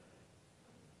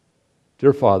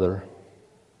Dear Father,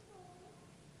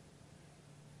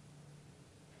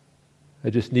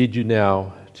 I just need you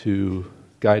now to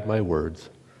guide my words,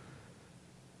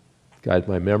 guide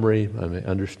my memory, my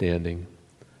understanding,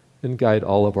 and guide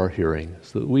all of our hearing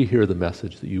so that we hear the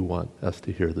message that you want us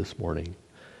to hear this morning,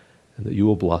 and that you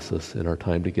will bless us in our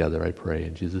time together, I pray.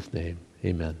 In Jesus' name,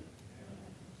 amen.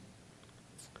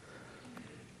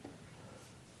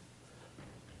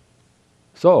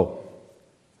 So,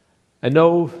 I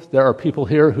know there are people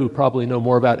here who probably know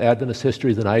more about Adventist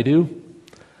history than I do,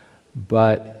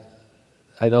 but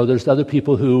I know there's other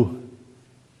people who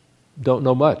don't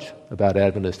know much about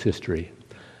Adventist history.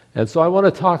 And so I want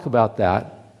to talk about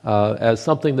that as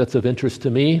something that's of interest to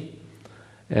me,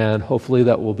 and hopefully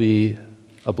that will be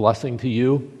a blessing to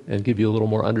you and give you a little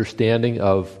more understanding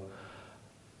of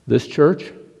this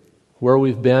church, where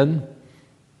we've been,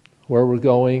 where we're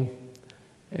going,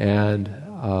 and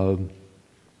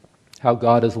how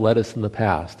God has led us in the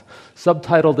past.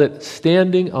 Subtitled it,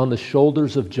 Standing on the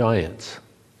Shoulders of Giants.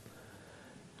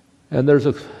 And there's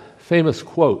a famous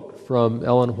quote from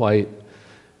Ellen White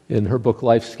in her book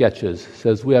Life Sketches. It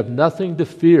says, "We have nothing to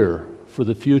fear for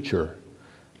the future,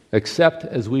 except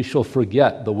as we shall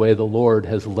forget the way the Lord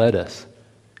has led us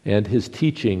and His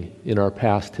teaching in our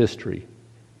past history."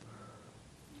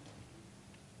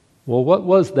 Well, what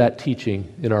was that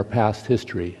teaching in our past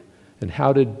history? And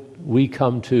how did we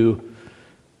come to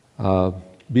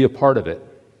be a part of it?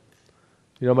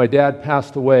 You know, my dad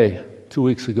passed away 2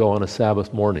 weeks ago on a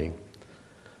Sabbath morning.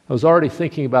 I was already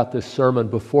thinking about this sermon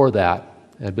before that.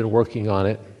 I'd been working on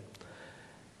it.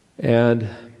 And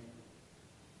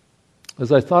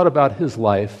as I thought about his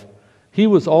life, he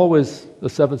was always a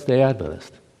Seventh-day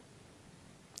Adventist,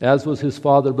 as was his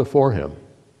father before him.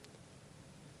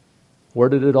 Where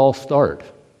did it all start?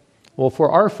 Well,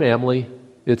 for our family,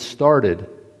 it started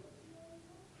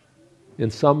in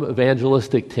some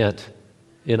evangelistic tent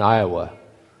in Iowa,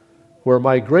 where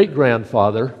my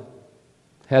great-grandfather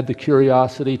had the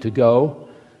curiosity to go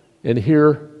and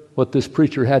hear what this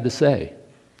preacher had to say.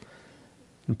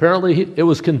 Apparently, it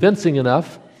was convincing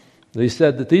enough that he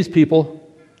said that these people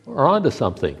are onto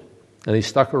something, and he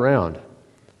stuck around.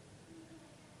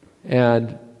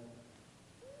 And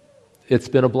it's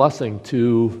been a blessing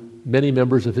to many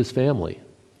members of his family.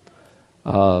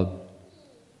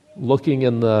 Looking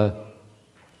in the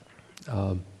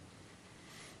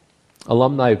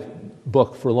alumni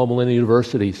book for Loma Linda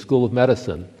University School of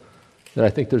Medicine, that I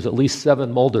think there's at least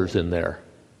 7 Mulders in there.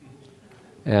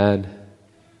 And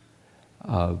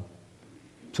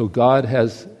so God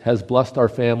has blessed our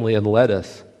family and led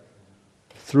us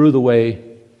through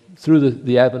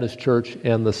the Adventist Church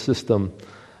and the system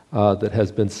that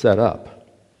has been set up.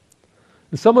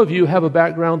 And some of you have a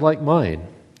background like mine.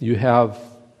 You have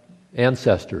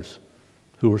ancestors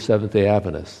who were Seventh-day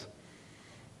Adventists.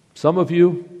 Some of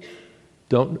you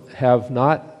don't have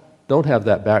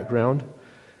that background.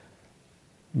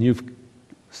 You've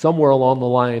somewhere along the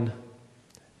line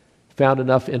found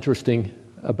enough interesting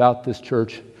about this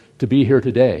church to be here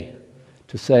today,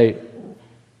 to say,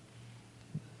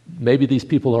 maybe these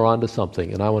people are onto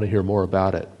something and I want to hear more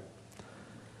about it.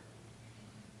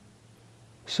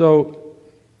 So,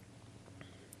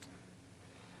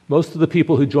 most of the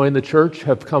people who joined the church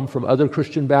have come from other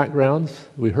Christian backgrounds.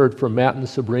 We heard from Matt and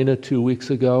Sabrina 2 weeks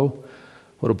ago.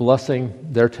 What a blessing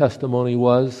their testimony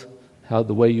was, how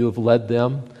the way you have led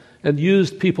them, and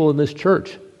used people in this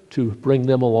church to bring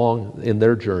them along in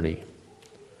their journey.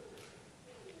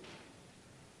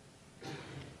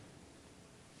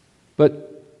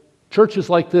 But churches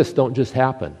like this don't just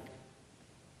happen.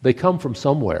 They come from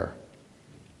somewhere.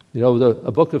 You know,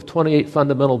 a book of 28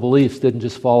 fundamental beliefs didn't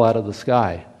just fall out of the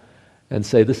sky and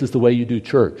say, this is the way you do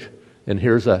church. And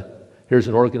here's an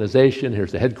organization,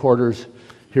 here's the headquarters,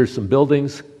 here's some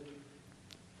buildings.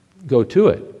 Go to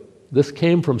it. This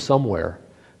came from somewhere.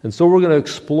 And so we're going to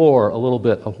explore a little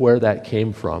bit of where that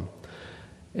came from.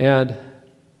 And I'm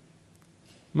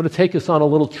going to take us on a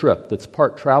little trip that's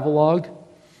part travelogue,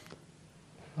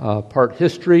 part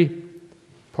history,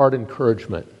 part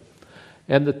encouragement.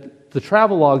 And the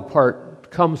travelogue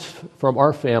part comes from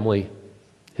our family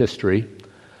history.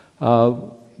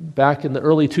 Back in the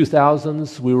early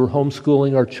 2000s, we were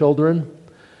homeschooling our children,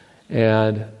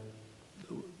 and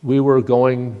we were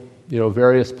going,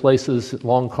 various places,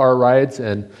 long car rides,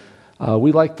 and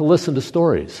we liked to listen to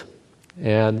stories.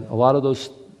 And a lot of those,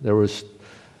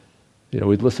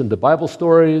 we'd listen to Bible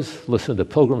stories, listen to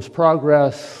Pilgrim's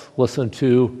Progress, listen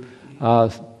to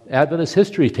Adventist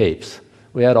history tapes.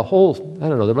 We had a whole,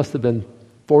 there must have been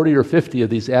 40 or 50 of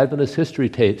these Adventist history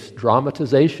tapes,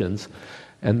 dramatizations,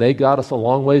 and they got us a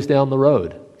long ways down the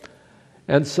road.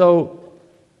 And so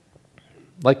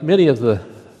like many of the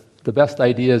best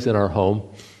ideas in our home,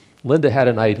 Linda had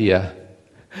an idea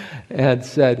and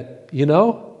said,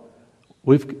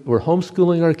 we're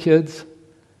homeschooling our kids.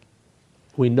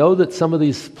 We know that some of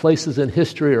these places in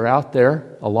history are out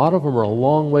there. A lot of them are a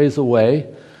long ways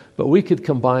away, but we could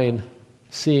combine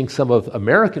seeing some of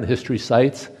American history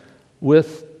sites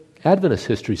with Adventist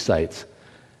history sites.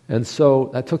 And so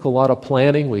that took a lot of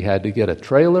planning. We had to get a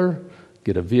trailer,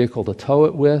 get a vehicle to tow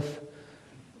it with,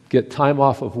 get time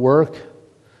off of work.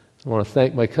 I want to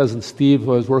thank my cousin Steve,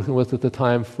 who I was working with at the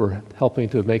time, for helping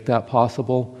to make that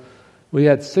possible. We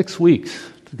had 6 weeks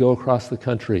to go across the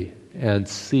country and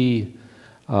see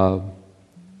some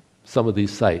of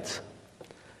these sites.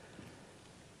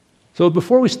 So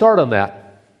before we start on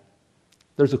that,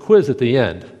 there's a quiz at the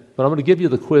end, but I'm going to give you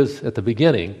the quiz at the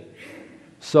beginning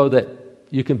so that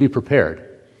you can be prepared.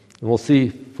 And we'll see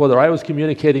whether I was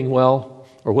communicating well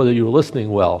or whether you were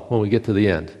listening well when we get to the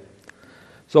end.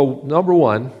 So number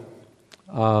one,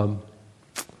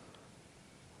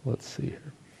 let's see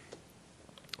here.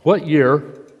 What year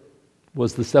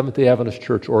was the Seventh-day Adventist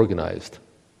Church organized?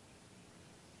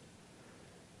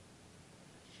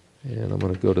 And I'm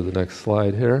going to go to the next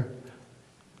slide here.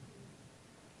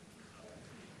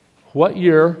 What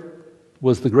year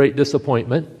was the Great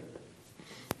Disappointment?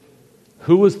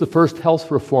 Who was the first health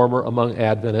reformer among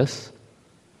Adventists?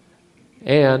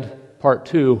 And part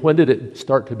two, when did it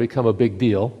start to become a big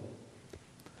deal?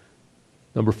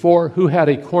 Number four, who had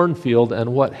a cornfield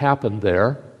and what happened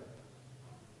there?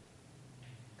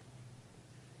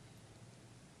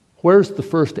 Where's the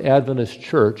first Adventist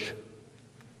church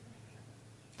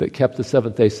that kept the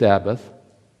seventh-day Sabbath?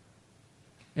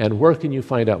 And where can you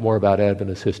find out more about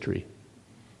Adventist history?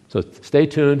 So stay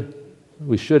tuned.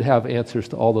 We should have answers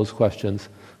to all those questions.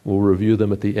 We'll review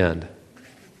them at the end.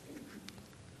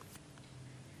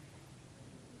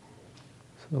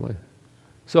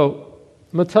 So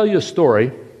I'm going to tell you a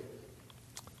story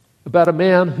about a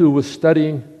man who was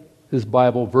studying his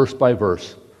Bible verse by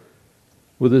verse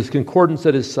with his concordance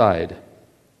at his side.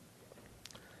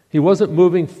 He wasn't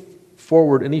moving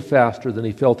forward any faster than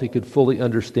he felt he could fully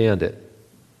understand it.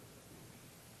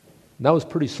 And that was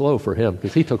pretty slow for him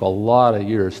because he took a lot of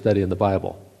years studying the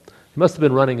Bible. He must have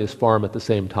been running his farm at the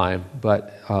same time,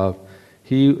 but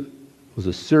he was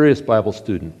a serious Bible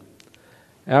student.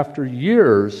 After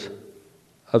years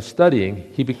of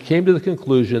studying, he came to the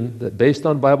conclusion that based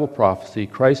on Bible prophecy,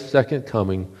 Christ's second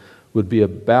coming would be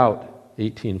about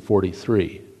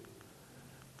 1843.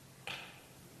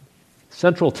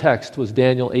 Central text was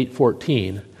Daniel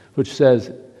 8:14, which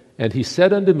says, "And he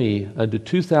said unto me, unto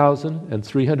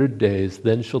 2,300 days,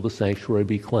 then shall the sanctuary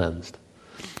be cleansed."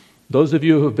 Those of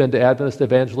you who have been to Adventist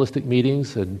evangelistic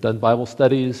meetings and done Bible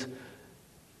studies,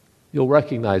 you'll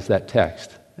recognize that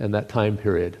text and that time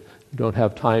period. You don't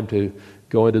have time to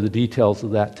go into the details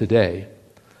of that today.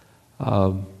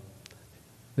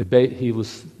 He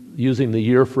was using the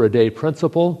year for a day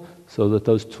principle, so that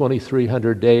those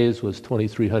 2,300 days was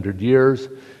 2,300 years.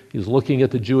 He was looking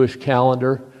at the Jewish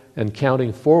calendar and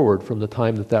counting forward from the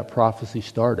time that prophecy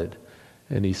started.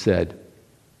 And he said,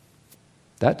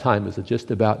 that time is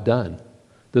just about done.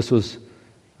 This was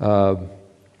about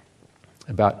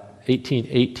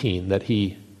 1818 that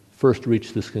he first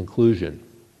reached this conclusion.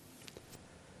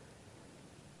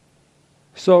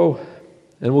 So,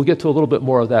 and we'll get to a little bit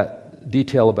more of that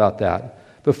detail about that.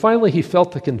 But finally, he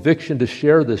felt the conviction to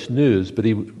share this news, but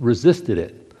he resisted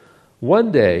it.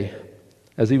 One day,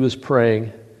 as he was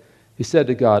praying, he said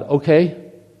to God, "Okay,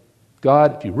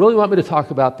 God, if you really want me to talk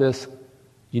about this,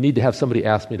 you need to have somebody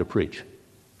ask me to preach."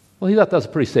 Well, he thought that was a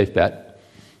pretty safe bet,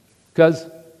 because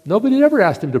nobody had ever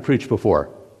asked him to preach before.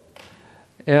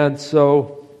 And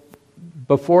so,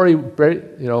 before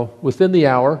within the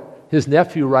hour, his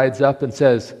nephew rides up and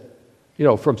says,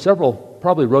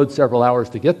 probably rode several hours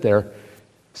to get there,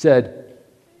 said,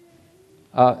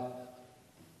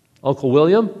 "Uncle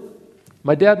William,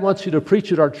 my dad wants you to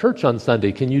preach at our church on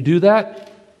Sunday. Can you do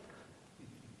that?"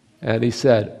 And he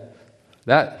said,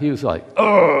 he was like,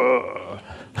 "Oh,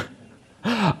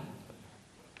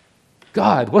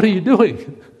 God, what are you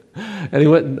doing?" And he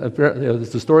went, and apparently,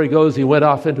 as the story goes, he went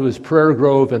off into his prayer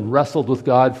grove and wrestled with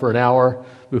God for an hour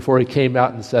before he came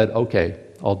out and said, "Okay,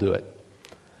 I'll do it."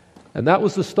 And that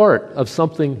was the start of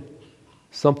something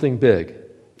big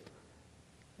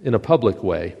in a public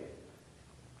way.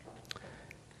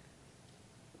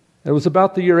 It was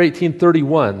about the year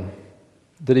 1831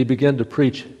 that he began to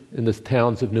preach in the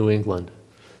towns of New England.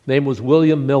 His name was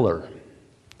William Miller.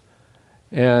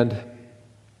 And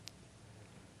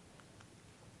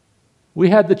we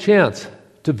had the chance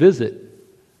to visit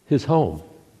his home.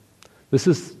 This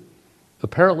is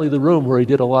apparently the room where he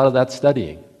did a lot of that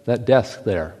studying, that desk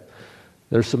there.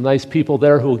 There's some nice people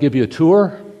there who will give you a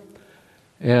tour,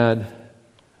 and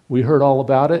we heard all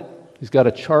about it. He's got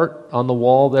a chart on the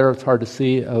wall there, it's hard to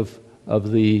see, of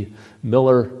the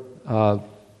Miller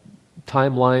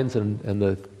timelines and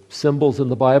the symbols in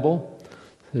the Bible.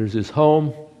 There's his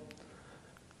home.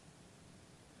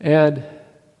 And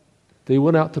they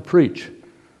went out to preach,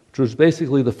 which was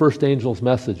basically the first angel's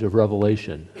message of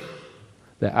Revelation.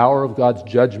 The hour of God's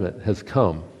judgment has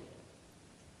come.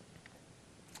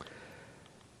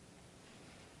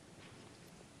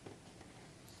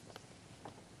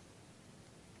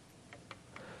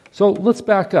 So let's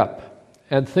back up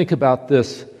and think about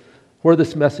this, where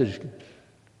this message,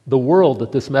 the world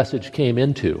that this message came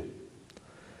into.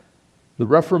 The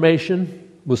Reformation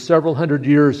was several hundred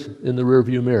years in the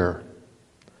rearview mirror.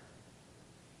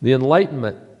 The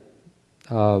Enlightenment,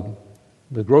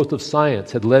 the growth of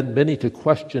science, had led many to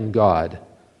question God.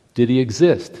 Did he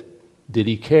exist? Did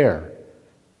he care?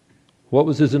 What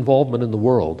was his involvement in the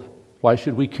world? Why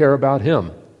should we care about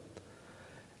him?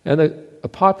 And a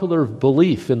popular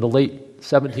belief in the late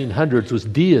 1700s was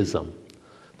deism.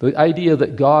 The idea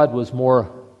that God was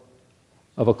more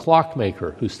of a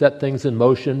clockmaker who set things in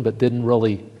motion but didn't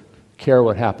really care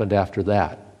what happened after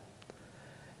that.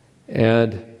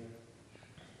 And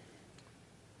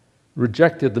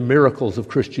rejected the miracles of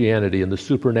Christianity and the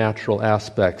supernatural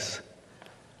aspects.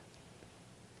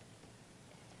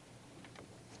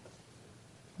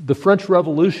 The French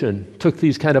Revolution took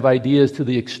these kind of ideas to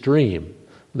the extreme.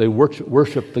 They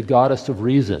worshiped the goddess of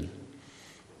reason.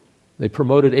 They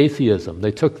promoted atheism.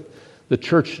 The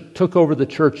church took over the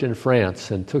church in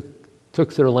France and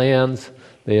took their lands.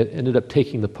 They ended up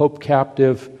taking the Pope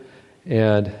captive,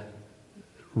 and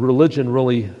religion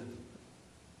really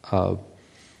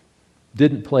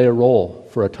didn't play a role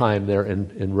for a time there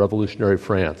in revolutionary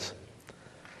France.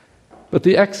 But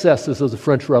the excesses of the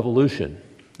French Revolution,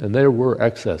 and there were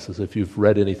excesses if you've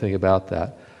read anything about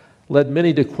that, led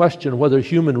many to question whether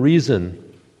human reason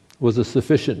was a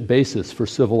sufficient basis for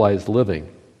civilized living.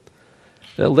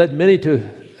 And it led many to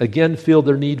again feel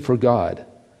their need for God.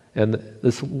 And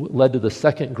this led to the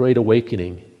Second Great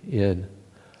Awakening in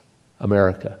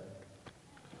America.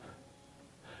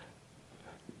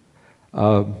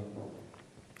 And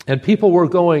people were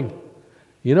going,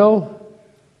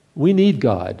 we need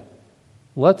God.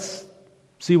 Let's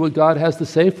see what God has to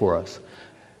say for us.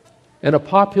 And a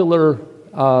popular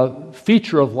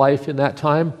feature of life in that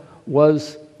time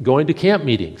was going to camp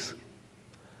meetings.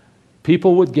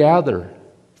 People would gather,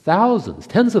 thousands,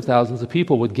 tens of thousands of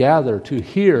people would gather to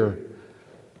hear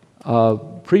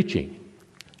preaching.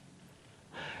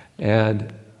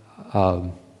 And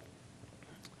to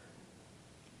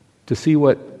see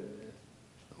what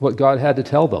God had to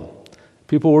tell them.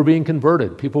 People were being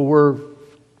converted. People were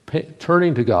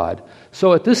turning to God.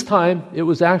 So at this time, it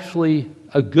was actually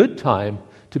a good time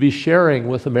to be sharing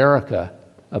with America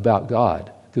about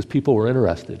God, because people were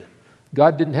interested.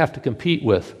 God didn't have to compete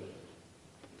with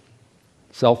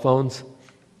cell phones,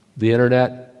 the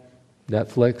internet,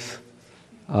 Netflix,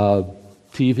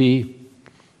 TV,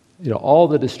 all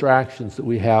the distractions that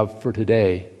we have for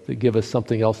today that give us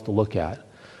something else to look at.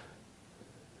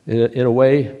 In a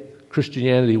way,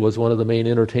 Christianity was one of the main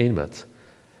entertainments.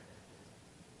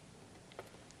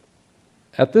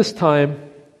 At this time,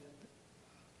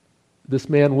 this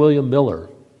man, William Miller,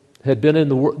 had been in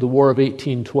the War of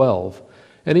 1812,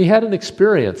 and he had an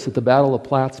experience at the Battle of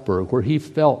Plattsburgh where he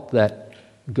felt that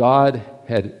God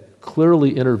had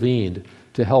clearly intervened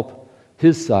to help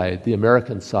his side, the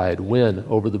American side, win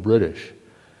over the British.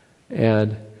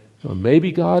 And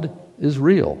maybe God is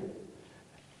real.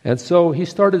 And so he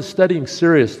started studying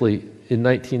seriously in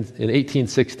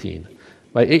 1816.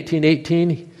 By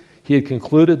 1818, he had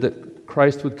concluded that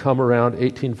Christ would come around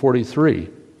 1843.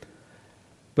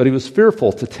 But he was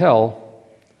fearful to tell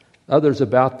others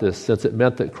about this, since it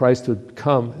meant that Christ would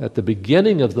come at the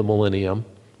beginning of the millennium,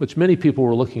 which many people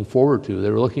were looking forward to. They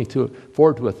were looking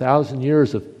forward to 1,000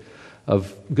 years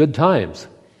of good times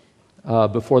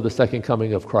before the second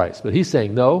coming of Christ. But he's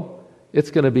saying, no, it's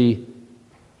going to be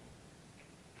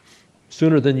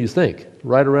sooner than you think,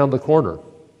 right around the corner.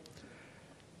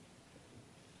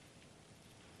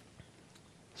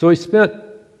 So he spent,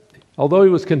 although he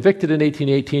was convicted in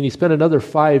 1818, he spent another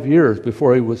 5 years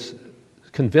before he was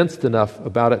convinced enough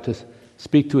about it to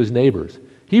speak to his neighbors.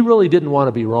 He really didn't want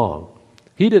to be wrong.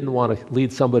 He didn't want to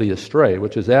lead somebody astray,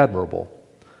 which is admirable.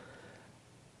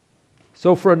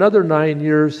 So for another 9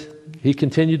 years, he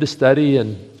continued to study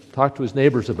and talk to his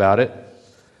neighbors about it,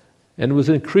 and was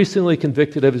increasingly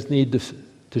convicted of his need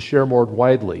to share more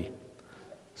widely.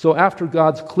 So after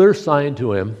God's clear sign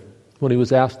to him when he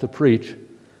was asked to preach,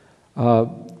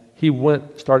 he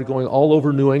started going all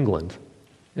over New England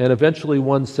and eventually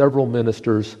won several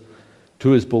ministers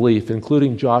to his belief,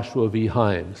 including Joshua V.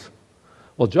 Himes.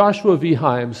 Well, Joshua V.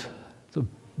 Himes is a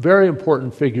very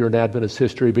important figure in Adventist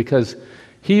history because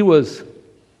he was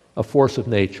a force of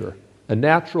nature, a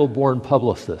natural-born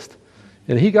publicist.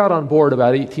 And he got on board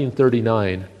about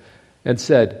 1839 and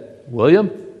said, "William,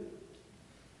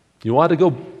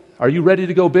 are you ready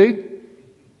to go big?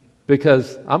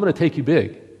 Because I'm going to take you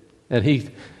big." And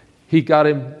he got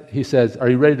him, he says, "Are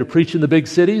you ready to preach in the big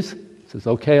cities?" He says,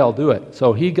 "Okay, I'll do it."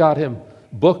 So he got him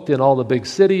booked in all the big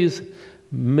cities.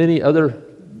 Many other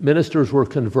ministers were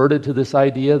converted to this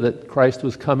idea that Christ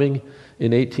was coming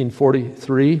in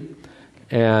 1843.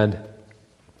 And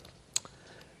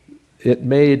it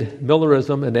made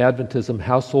Millerism and Adventism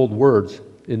household words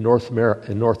in North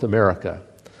America.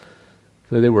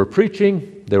 So they were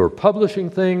preaching, they were publishing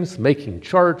things, making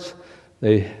charts.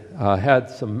 They had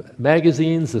some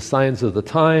magazines, The Signs of the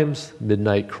Times,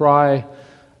 Midnight Cry,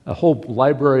 a whole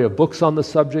library of books on the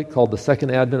subject called the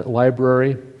Second Advent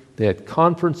Library. They had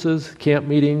conferences, camp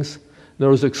meetings. There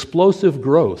was explosive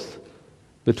growth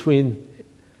between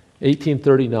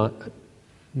 1839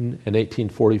 and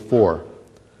 1844.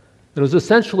 It was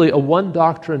essentially a one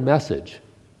doctrine message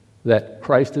that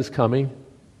Christ is coming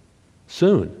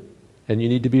soon, and you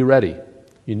need to be ready.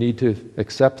 You need to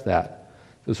accept that.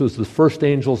 This was the first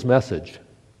angel's message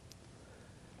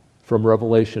from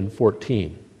Revelation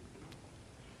 14.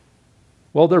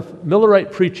 Well, their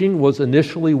Millerite preaching was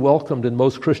initially welcomed in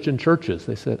most Christian churches.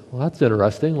 They said, "Well, that's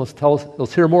interesting.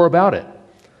 Let's hear more about it."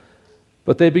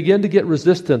 But they began to get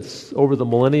resistance over the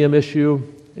millennium issue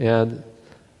and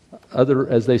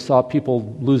as they saw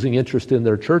people losing interest in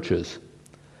their churches.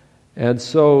 And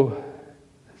so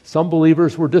some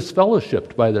believers were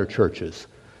disfellowshipped by their churches.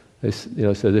 They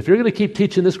said, "If you're going to keep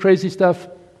teaching this crazy stuff,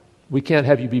 we can't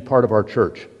have you be part of our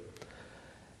church."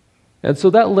 And so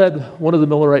that led one of the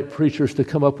Millerite preachers to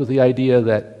come up with the idea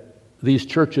that these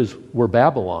churches were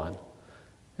Babylon.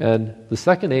 And the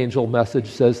second angel message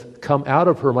says, "Come out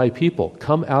of her, my people.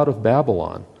 Come out of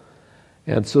Babylon."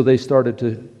 And so they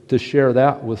started to share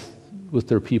that with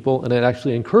their people, and it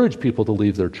actually encouraged people to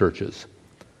leave their churches.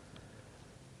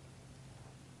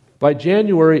 By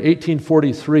January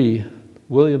 1843,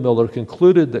 William Miller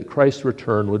concluded that Christ's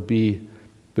return would be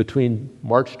between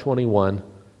March 21,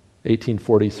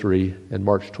 1843, and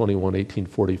March 21,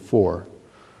 1844.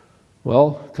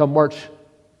 Well, come March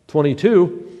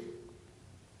 22,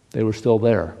 they were still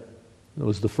there. It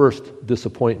was the first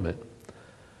disappointment.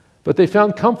 But they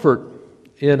found comfort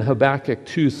in Habakkuk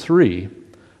 2:3,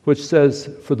 which says,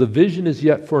 "For the vision is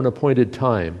yet for an appointed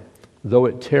time. Though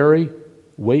it tarry,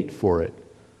 wait for it,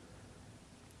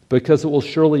 because it will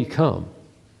surely come."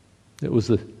 It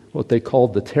was what they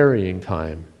called the tarrying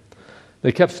time.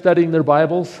 They kept studying their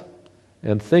Bibles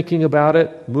and thinking about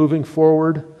it, moving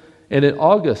forward. And in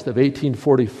August of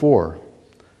 1844,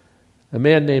 a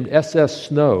man named S.S.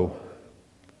 Snow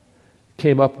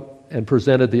came up and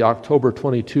presented the October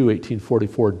 22,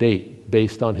 1844 date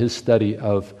based on his study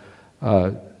of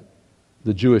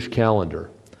the Jewish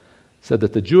calendar. Said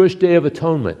that the Jewish Day of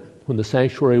Atonement, when the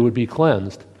sanctuary would be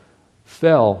cleansed,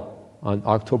 fell on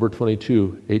October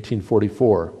 22,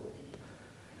 1844.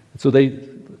 So they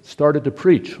started to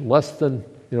preach less than,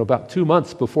 about 2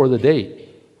 months before the date,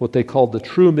 what they called the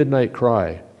true midnight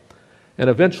cry. And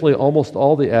eventually almost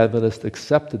all the Adventists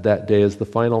accepted that day as the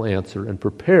final answer and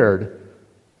prepared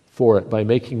for it by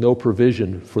making no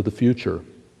provision for the future.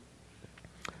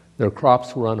 Their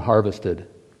crops were unharvested.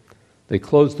 They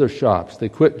closed their shops. They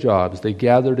quit jobs. They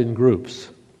gathered in groups.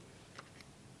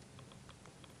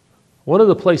 One of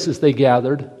the places they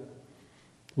gathered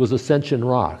was Ascension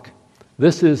Rock.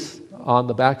 This is on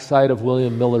the backside of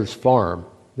William Miller's farm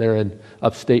there in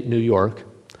upstate New York.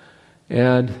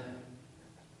 And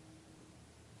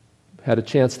had a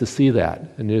chance to see that.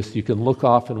 And you can look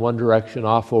off in one direction,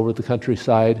 off over the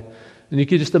countryside, and you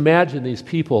can just imagine these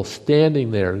people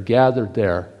standing there, gathered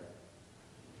there,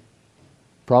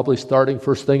 probably starting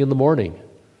first thing in the morning,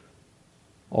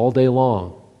 all day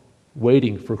long,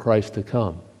 waiting for Christ to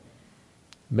come.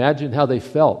 Imagine how they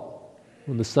felt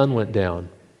when the sun went down,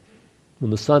 when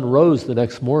the sun rose the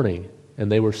next morning,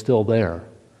 and they were still there.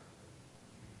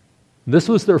 This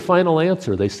was their final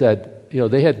answer. They said,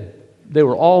 they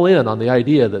were all in on the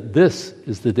idea that this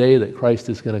is the day that Christ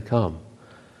is going to come.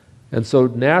 And so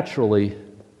naturally,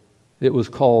 it was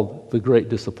called the Great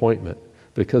Disappointment,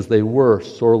 because they were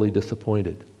sorely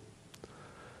disappointed.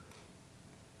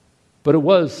 But it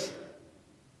was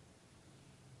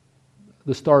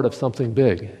the start of something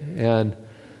big. And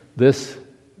this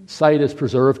site is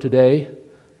preserved today.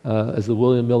 as the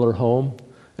William Miller Home.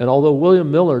 And although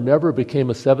William Miller never became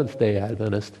a Seventh-day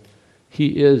Adventist,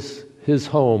 his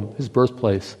home, his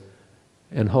birthplace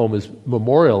and home is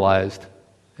memorialized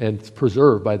and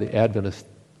preserved by the Adventist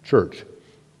Church.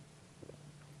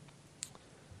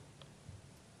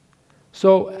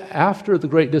 So after the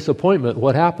Great Disappointment,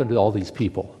 what happened to all these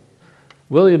people?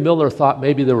 William Miller thought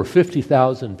maybe there were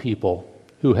 50,000 people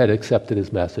who had accepted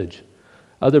his message.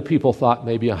 Other people thought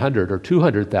maybe 100 or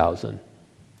 200,000.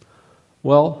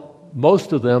 Well,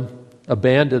 most of them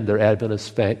abandoned their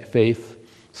Adventist faith,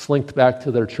 slinked back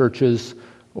to their churches,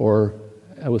 or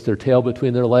with their tail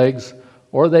between their legs,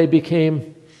 or they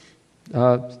gave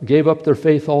up their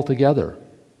faith altogether.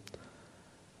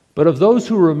 But of those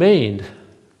who remained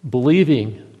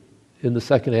believing in the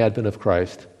second advent of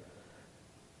Christ,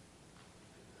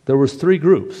 there was three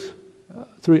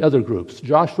other groups.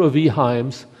 Joshua V.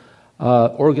 Himes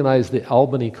organized the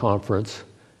Albany Conference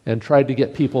and tried to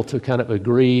get people to kind of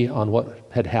agree on what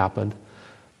had happened.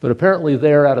 But apparently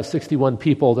there, out of 61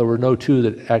 people, there were no two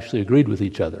that actually agreed with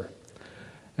each other.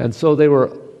 And so they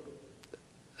were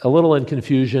a little in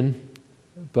confusion,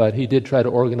 but he did try to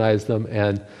organize them,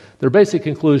 and their basic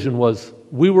conclusion was,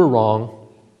 we were wrong,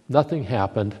 nothing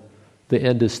happened, the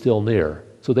end is still near.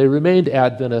 So they remained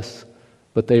Adventists,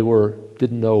 but they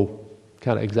didn't know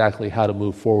kind of exactly how to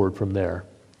move forward from there.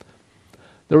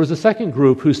 There was a second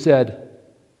group who said,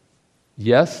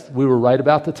 yes, we were right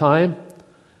about the time.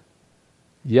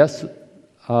 Yes,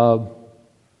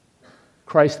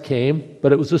 Christ came,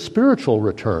 but it was a spiritual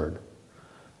return.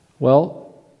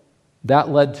 Well, that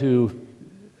led to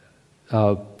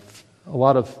a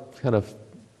lot of kind of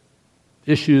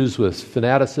issues with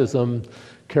fanaticism,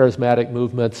 charismatic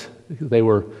movements.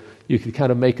 You could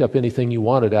kind of make up anything you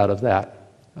wanted out of that.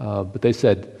 But they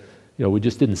said, we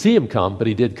just didn't see him come, but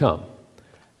he did come.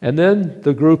 And then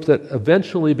the group that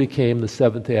eventually became the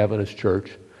Seventh-day Adventist Church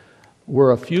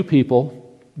were a few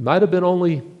people, might have been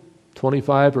only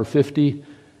 25 or 50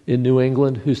 in New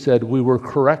England, who said, we were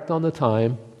correct on the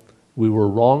time, we were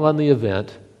wrong on the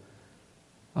event,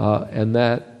 and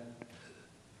that,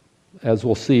 as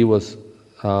we'll see, was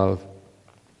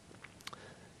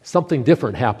something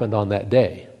different happened on that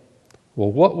day.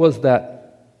 Well, what was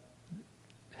that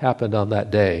happened on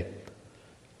that day?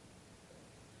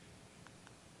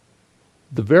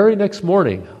 The very next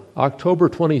morning, October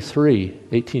 23,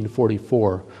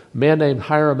 1844, a man named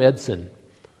Hiram Edson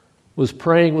was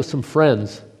praying with some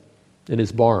friends in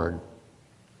his barn.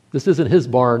 This isn't his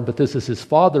barn, but this is his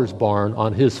father's barn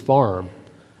on his farm.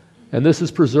 And this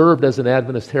is preserved as an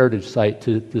Adventist heritage site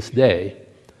to this day.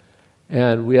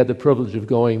 And we had the privilege of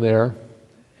going there.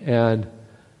 And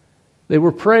they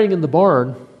were praying in the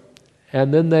barn,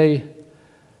 and then they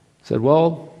said,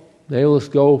 well, maybe let's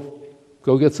go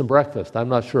get some breakfast. I'm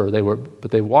not sure.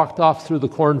 But they walked off through the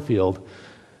cornfield,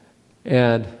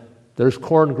 and there's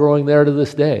corn growing there to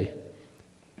this day.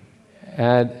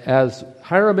 And as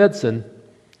Hiram Edson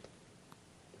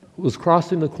was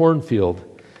crossing the cornfield,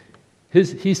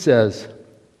 he says,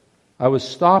 I was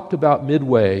stopped about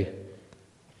midway,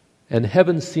 and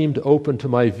heaven seemed open to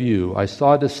my view. I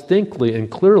saw distinctly and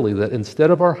clearly that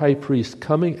instead of our high priest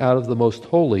coming out of the most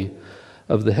holy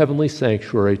of the heavenly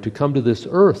sanctuary to come to this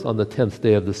earth on the 10th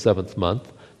day of the 7th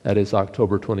month, that is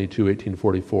October 22,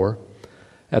 1844,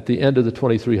 at the end of the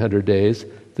 2300 days,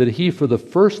 that he for the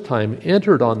first time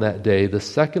entered on that day the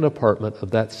second apartment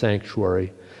of that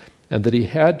sanctuary, and that he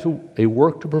had a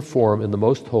work to perform in the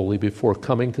most holy before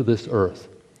coming to this earth.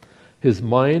 His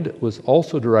mind was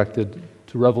also directed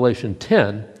to Revelation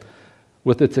 10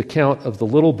 with its account of the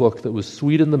little book that was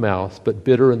sweet in the mouth but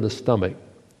bitter in the stomach,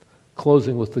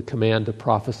 closing with the command to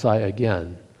prophesy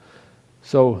again.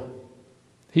 So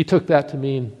he took that to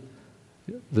mean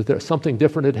that there's something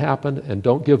different had happened, and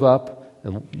don't give up,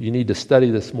 and you need to study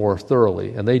this more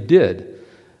thoroughly. And they did.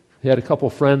 He had a couple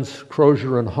friends,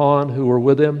 Crozier and Hahn, who were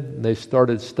with him, and they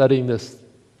started studying this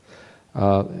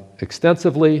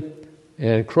extensively,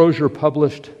 and Crozier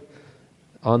published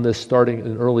on this starting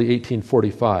in early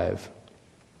 1845.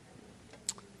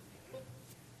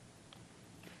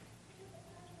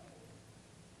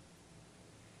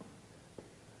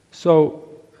 So,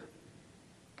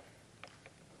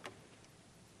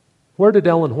 where did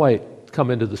Ellen White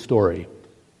come into the story?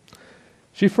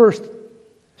 She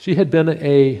had been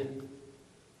a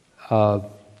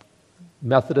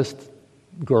Methodist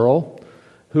girl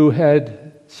who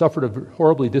had suffered a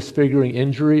horribly disfiguring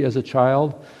injury as a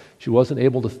child. She wasn't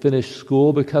able to finish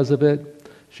school because of it.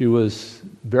 She was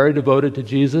very devoted to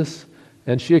Jesus,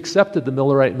 and she accepted the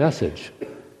Millerite message.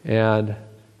 And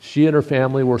she and her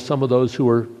family were some of those who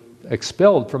were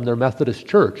expelled from their Methodist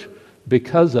church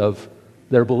because of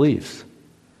their beliefs.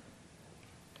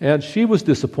 And she was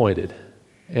disappointed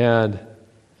and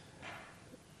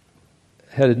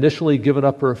had initially given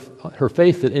up her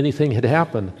faith that anything had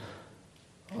happened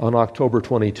on October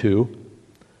 22.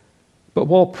 But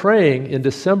while praying in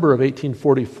December of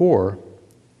 1844,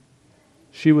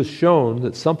 she was shown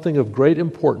that something of great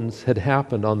importance had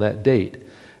happened on that date,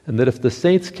 and that if the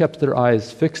saints kept their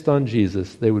eyes fixed on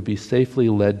Jesus, they would be safely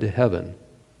led to heaven.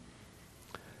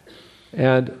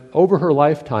 And over her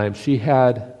lifetime, she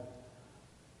had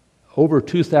over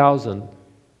 2,000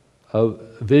 of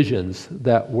visions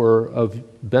that were of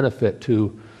benefit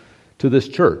to this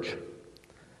church.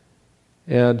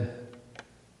 And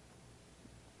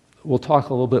we'll talk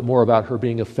a little bit more about her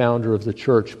being a founder of the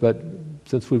church, but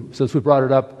since we brought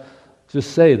it up,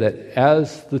 just say that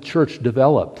as the church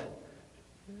developed,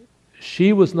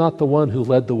 she was not the one who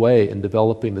led the way in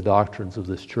developing the doctrines of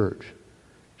this church.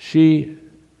 She,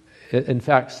 in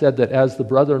fact, said that as the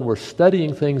brethren were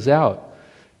studying things out,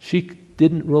 she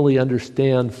didn't really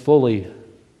understand fully,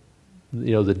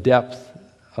 the depth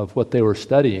of what they were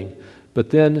studying. But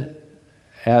then,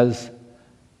 as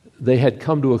they had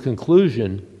come to a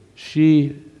conclusion,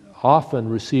 she often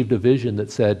received a vision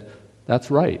that said,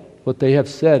 "That's right. What they have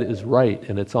said is right,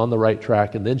 and it's on the right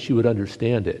track," and then she would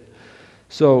understand it.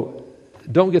 So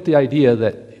don't get the idea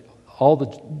that all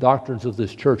the doctrines of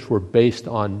this church were based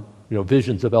on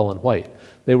visions of Ellen White.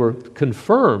 They were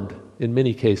confirmed in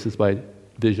many cases by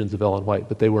visions of Ellen White,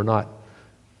 but they were not.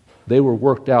 They were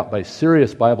worked out by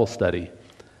serious Bible study,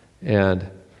 and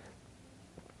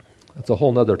that's a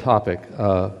whole other topic.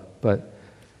 But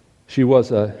she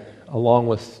was, along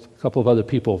with a couple of other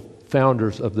people,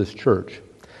 founders of this church.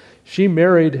 She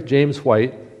married James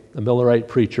White, a Millerite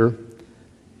preacher,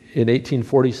 in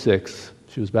 1846.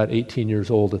 She was about 18 years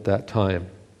old at that time.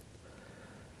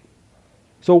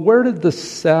 So where did the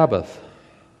Sabbath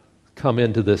come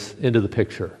into the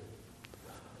picture?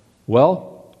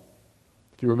 Well,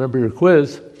 if you remember your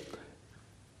quiz,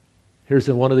 here's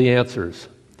one of the answers.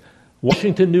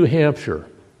 Washington, New Hampshire.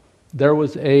 There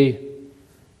was a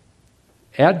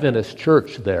Adventist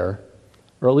church there,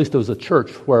 or at least it was a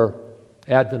church where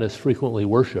Adventists frequently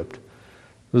worshiped.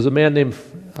 There was a man named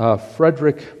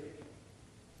Frederick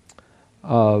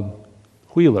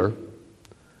Wheeler. He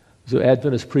was an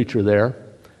Adventist preacher there.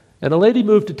 And a lady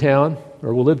moved to town,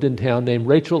 or lived in town, named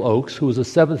Rachel Oakes, who was a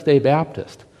Seventh-day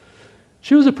Baptist.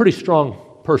 She was a pretty strong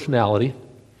personality.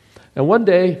 And one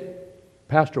day,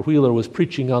 Pastor Wheeler was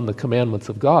preaching on the commandments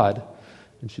of God,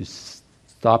 and she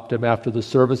stopped him after the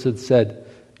service and said,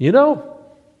 "You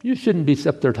shouldn't be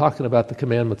up there talking about the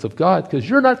commandments of God because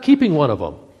you're not keeping one of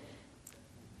them."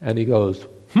 And he goes,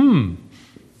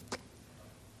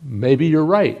 maybe you're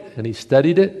right. And he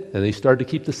studied it, and he started to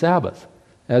keep the Sabbath,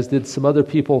 as did some other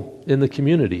people in the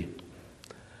community.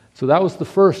 So that was the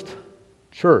first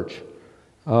church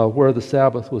where the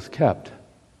Sabbath was kept,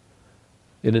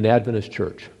 in an Adventist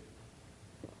church.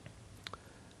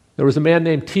 There was a man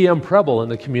named T.M. Preble in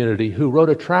the community who wrote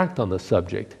a tract on the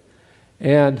subject.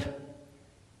 And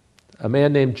a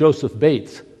man named Joseph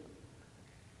Bates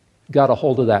got a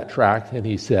hold of that tract, and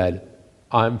he said,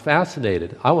 "I'm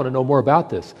fascinated. I want to know more about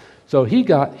this." So he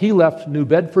left New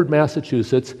Bedford,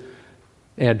 Massachusetts,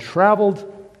 and traveled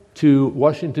to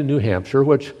Washington, New Hampshire,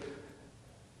 which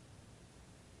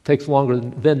takes longer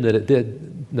then than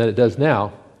it does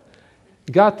now.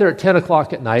 He got there at 10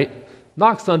 o'clock at night,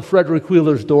 knocks on Frederick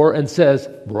Wheeler's door and says,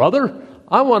 "Brother,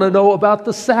 I want to know about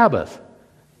the Sabbath."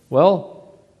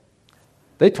 Well,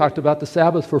 they talked about the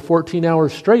Sabbath for 14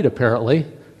 hours straight, apparently,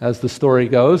 as the story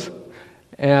goes.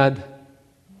 And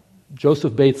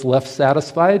Joseph Bates left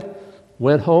satisfied,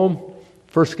 went home.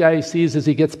 First guy he sees as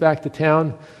he gets back to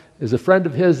town is a friend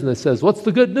of his, and it says, "What's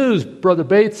the good news, Brother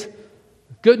Bates?"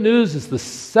 "Good news is the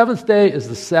seventh day is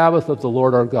the Sabbath of the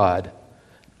Lord our God."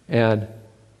 And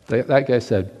that guy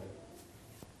said,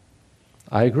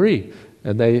 "I agree."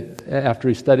 And after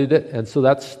he studied it, and so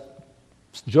that's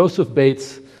Joseph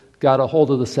Bates got a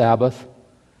hold of the Sabbath,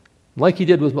 like he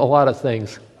did with a lot of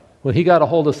things. When he got a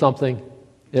hold of something,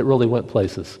 it really went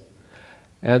places.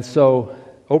 And so,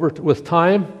 with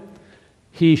time,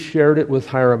 he shared it with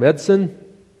Hiram Edson,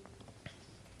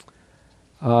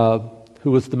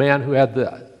 who was the man who had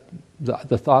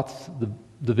the thoughts,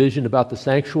 the vision about the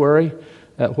sanctuary,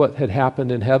 at what had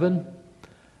happened in heaven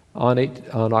on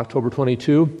October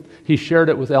 22. He shared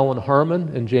it with Ellen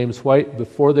Harmon and James White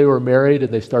before they were married,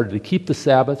 and they started to keep the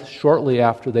Sabbath shortly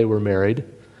after they were married.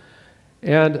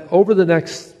 And over the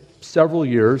next several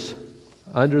years,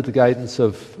 under the guidance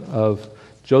of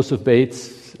Joseph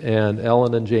Bates and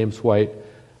Ellen and James White,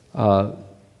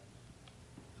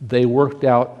 they worked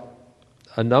out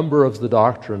a number of the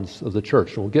doctrines of the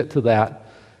church. And we'll get to that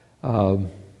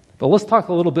But let's talk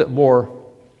a little bit more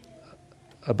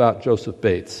about Joseph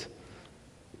Bates.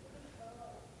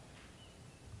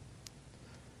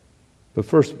 But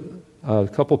first, a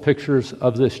couple pictures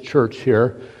of this church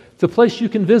here. It's a place you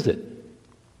can visit.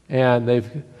 And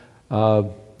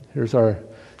here's our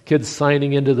kids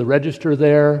signing into the register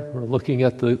there. We're looking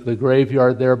at the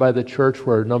graveyard there by the church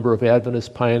where a number of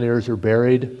Adventist pioneers are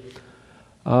buried.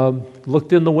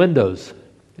 Looked in the windows,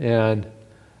 and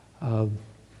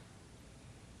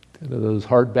those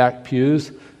hardback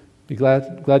pews. Be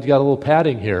glad you got a little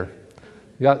padding here.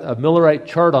 You got a Millerite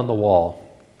chart on the wall.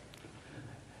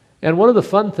 And one of the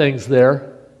fun things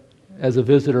there as a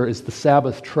visitor is the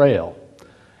Sabbath Trail.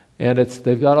 And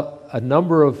they've got a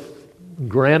number of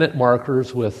granite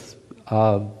markers with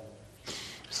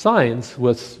signs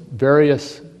with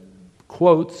various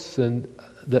quotes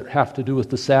that have to do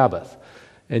with the Sabbath.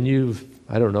 And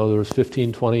there was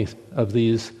 15, 20 of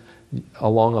these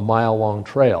along a mile-long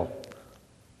trail.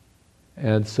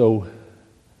 And so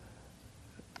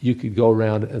you could go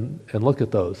around and look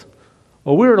at those.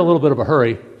 Well, we were in a little bit of a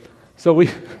hurry, so we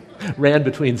ran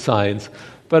between signs.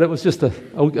 But it was just a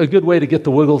good way to get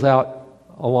the wiggles out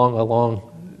along a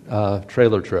long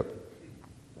trailer trip.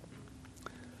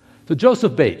 So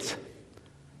Joseph Bates,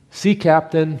 sea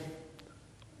captain,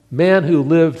 man who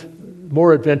lived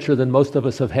more adventure than most of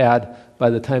us have had by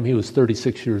the time he was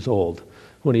 36 years old,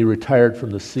 when he retired from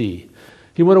the sea.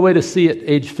 He went away to sea at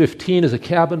age 15 as a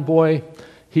cabin boy.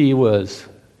 He was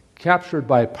captured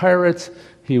by pirates.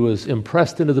 He was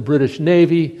impressed into the British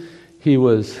Navy. He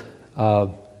was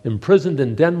imprisoned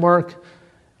in Denmark.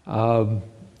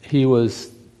 He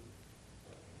was,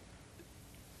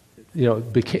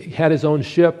 had his own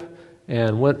ship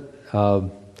and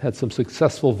had some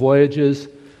successful voyages,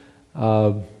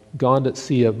 gone at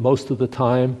sea most of the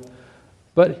time.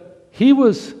 But he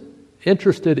was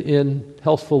interested in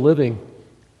healthful living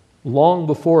long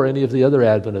before any of the other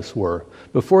Adventists were.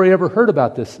 Before he ever heard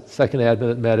about this Second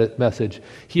Advent message,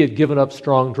 he had given up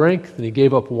strong drink, and he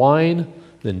gave up wine,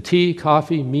 then tea,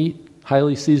 coffee, meat,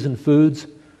 highly seasoned foods.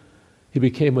 He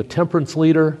became a temperance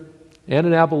leader and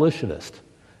an abolitionist,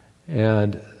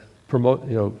 and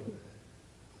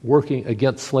working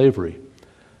against slavery.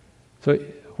 So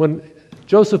when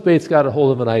Joseph Bates got a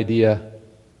hold of an idea,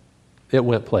 it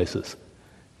went places.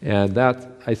 And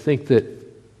I think that,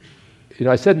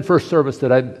 I said in first service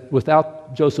that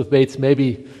without Joseph Bates,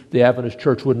 maybe the Adventist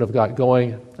Church wouldn't have got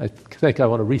going. I think I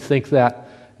want to rethink that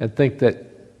and think that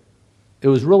it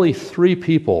was really three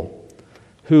people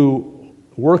who,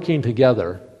 working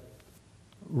together,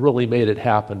 really made it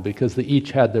happen because they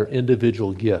each had their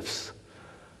individual gifts.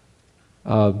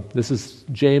 This is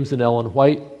James and Ellen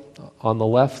White on the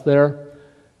left there.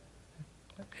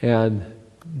 And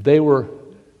they were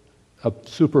a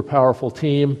super powerful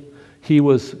team. He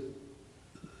was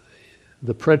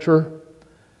the printer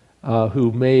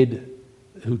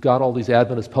who got all these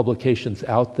Adventist publications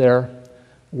out there,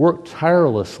 worked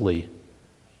tirelessly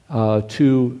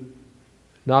to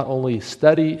not only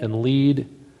study and lead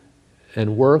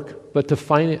and work, but to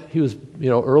finance. He was,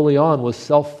 early on was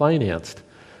self-financed.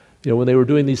 When they were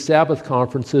doing these Sabbath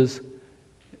conferences,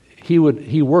 he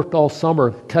worked all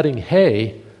summer cutting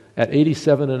hay at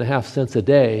 87.5 cents a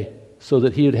day so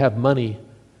that he would have money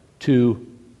to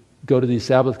go to these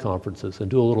Sabbath conferences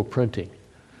and do a little printing.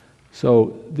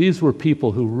 So these were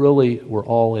people who really were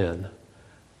all in. And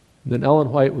then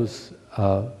Ellen White was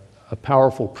a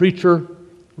powerful preacher,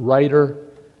 writer,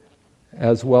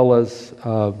 as well as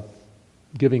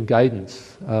giving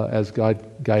guidance as God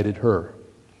guided her.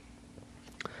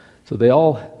 So they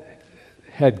all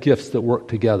had gifts that worked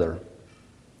together.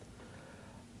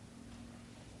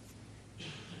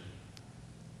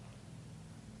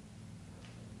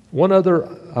 One other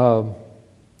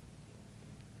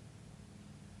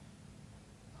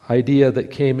idea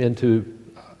that came into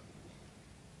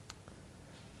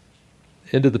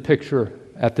the picture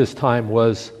at this time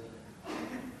was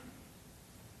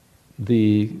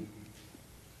the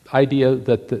idea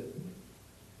that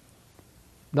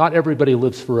not everybody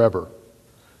lives forever.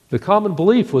 The common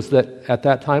belief was that at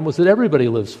that time was that everybody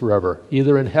lives forever,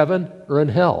 either in heaven or in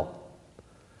hell.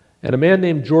 And a man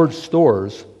named George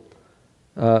Storrs,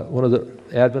 one of the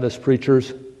Adventist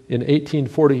preachers, in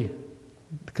 1840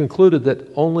 concluded that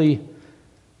only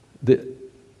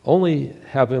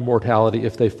have immortality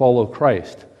if they follow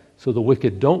Christ, so the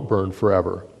wicked don't burn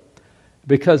forever.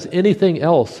 Because anything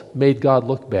else made God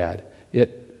look bad.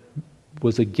 It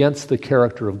was against the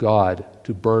character of God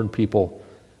to burn people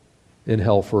in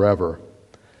hell forever.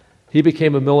 He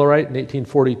became a Millerite in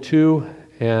 1842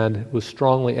 and was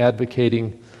strongly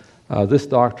advocating this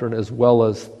doctrine as well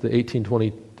as the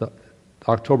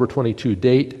October 22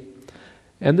 date.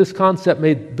 And this concept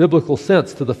made biblical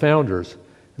sense to the founders.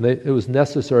 And it was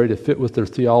necessary to fit with their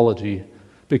theology,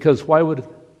 because why would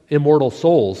immortal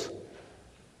souls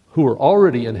who are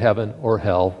already in heaven or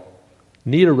hell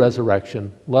need a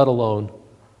resurrection, let alone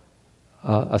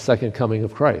a second coming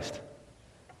of Christ?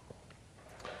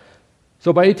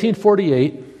 So by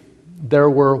 1848, there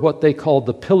were what they called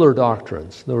the pillar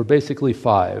doctrines. There were basically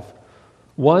 5.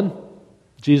 1,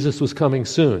 Jesus was coming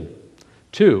soon.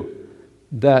 2,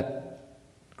 that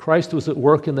Christ was at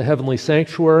work in the heavenly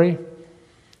sanctuary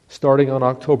starting on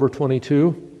October 22,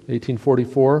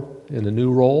 1844, in a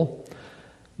new role.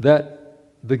 That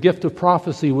the gift of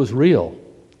prophecy was real,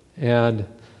 and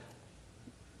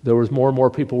there was more and more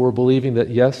people were believing that,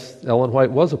 yes, Ellen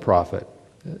White was a prophet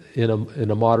in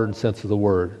a modern sense of the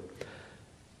word.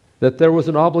 That there was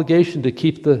an obligation to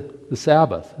keep the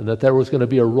Sabbath, and that there was going to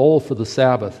be a role for the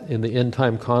Sabbath in the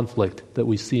end-time conflict that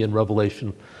we see in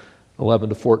Revelation 11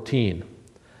 to 14.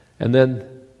 And then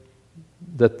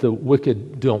that the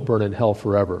wicked don't burn in hell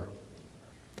forever.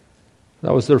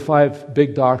 That was their 5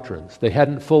 big doctrines. They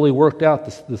hadn't fully worked out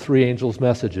the 3 angels'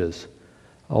 messages,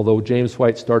 although James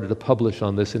White started to publish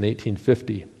on this in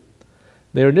 1850.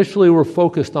 They initially were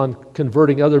focused on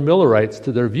converting other Millerites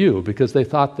to their view, because they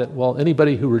thought that, well,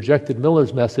 anybody who rejected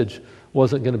Miller's message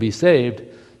wasn't going to be saved,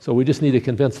 so we just need to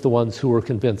convince the ones who were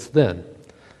convinced then.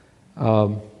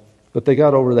 But they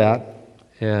got over that,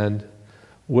 and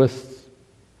with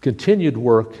continued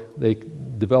work, they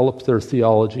developed their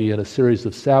theology in a series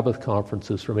of Sabbath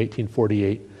conferences from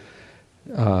 1848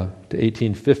 to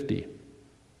 1850.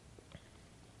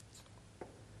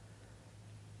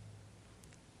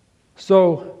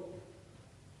 So,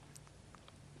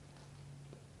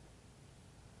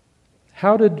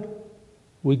 how did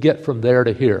we get from there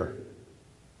to here?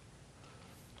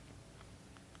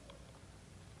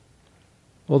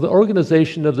 Well, the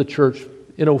organization of the church,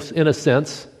 in a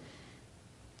sense,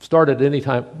 started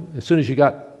anytime. As soon as you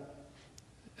got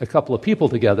a couple of people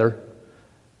together,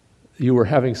 you were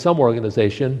having some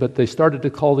organization, but they started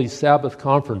to call these Sabbath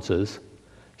conferences,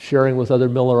 sharing with other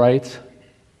Millerites.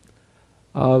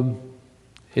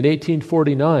 In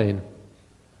 1849,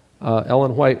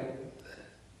 Ellen White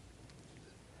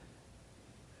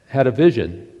had a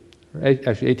vision,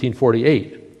 actually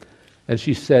 1848, and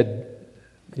she said,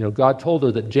 God told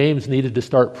her that James needed to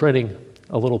start printing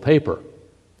a little paper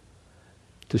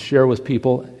to share with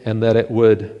people, and that it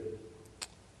would,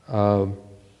 how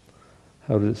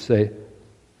did it say?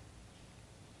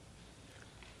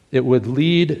 It would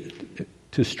lead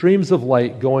to streams of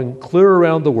light going clear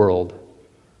around the world,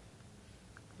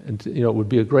 and it would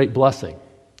be a great blessing.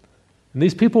 And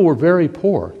these people were very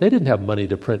poor. They didn't have money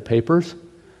to print papers.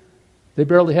 They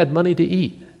barely had money to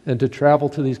eat and to travel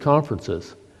to these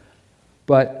conferences.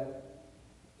 But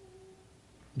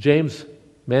James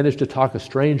managed to talk a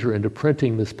stranger into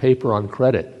printing this paper on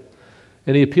credit.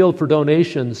 And he appealed for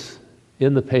donations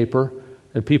in the paper,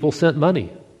 and people sent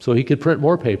money so he could print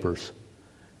more papers.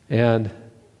 And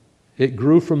it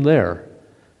grew from there.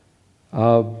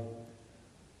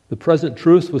 The Present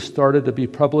Truth was started to be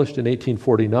published in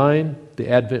 1849, the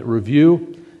Advent Review,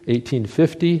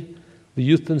 1850, the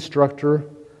Youth Instructor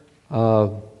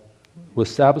with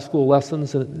Sabbath school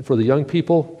lessons for the young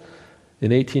people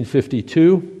in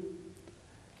 1852,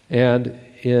 and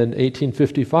in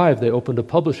 1855 they opened a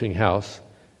publishing house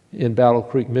in Battle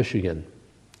Creek, Michigan.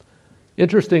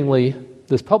 Interestingly,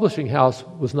 this publishing house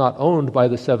was not owned by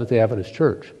the Seventh-day Adventist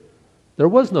Church. There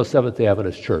was no Seventh-day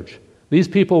Adventist Church. These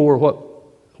people were what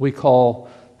we call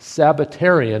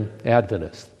Sabbatarian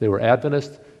Adventists. They were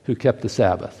Adventists who kept the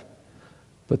Sabbath.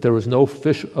 But there was no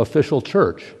official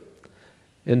church.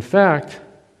 In fact,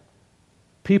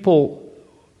 people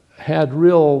had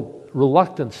real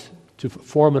reluctance to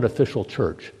form an official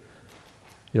church.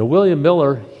 William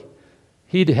Miller,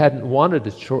 he hadn't wanted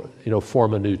to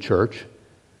form a new church,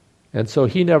 and so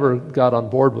he never got on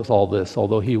board with all this,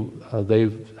 although they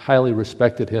highly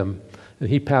respected him, and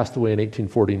he passed away in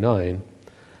 1849.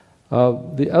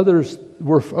 The others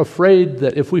were afraid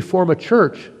that if we form a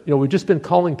church, we've just been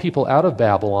calling people out of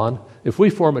Babylon. If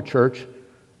we form a church,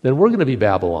 then we're going to be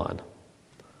Babylon.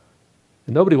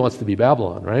 And nobody wants to be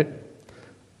Babylon, right?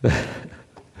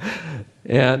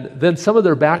 And then some of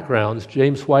their backgrounds,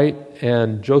 James White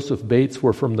and Joseph Bates,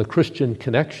 were from the Christian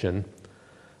Connection,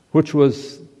 which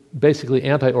was basically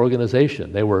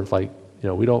anti-organization. They were like,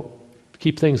 we don't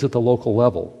keep things at the local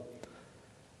level.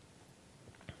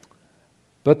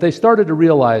 But they started to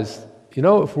realize,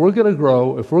 if we're going to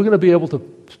grow, if we're going to be able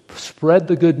to spread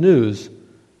the good news,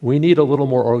 we need a little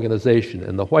more organization.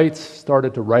 And the Whites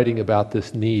started to writing about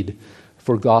this need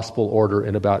for gospel order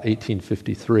in about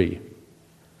 1853.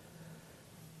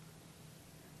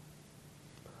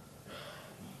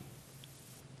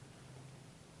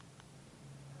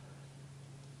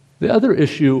 The other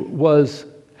issue was,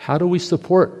 how do we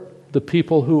support the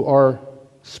people who are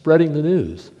spreading the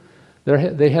news?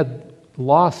 They had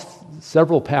lost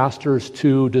several pastors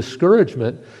to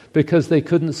discouragement because they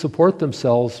couldn't support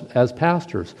themselves as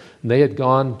pastors. And they had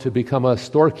gone to become a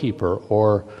storekeeper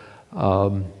or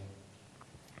a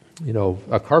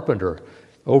carpenter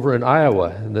over in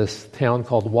Iowa in this town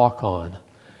called Waukon.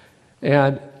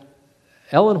 And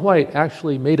Ellen White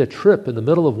actually made a trip in the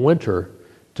middle of winter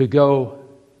to go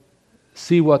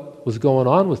see what was going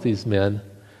on with these men.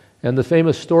 And the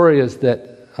famous story is that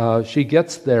she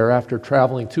gets there after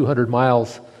traveling 200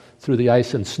 miles through the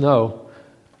ice and snow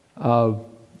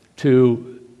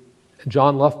to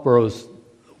John Loughborough's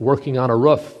working on a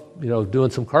roof, doing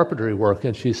some carpentry work,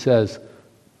 and she says,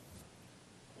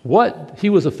 he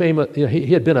was a famous,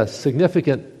 he had been a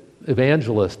significant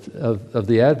evangelist of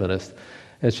the Adventists,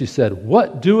 and she said,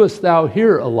 "What doest thou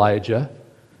here, Elijah?"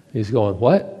 He's going,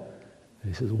 "What?"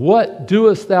 He says, "What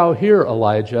doest thou here,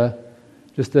 Elijah?"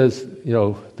 Just as,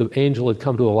 the angel had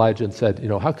come to Elijah and said,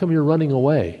 "How come you're running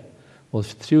away?" Well,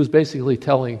 she was basically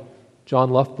telling John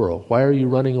Loughborough, "Why are you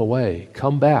running away?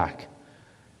 Come back."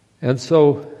 And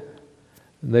so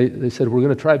they said, "We're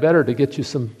going to try better to get you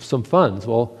some funds."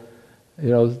 Well,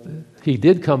 he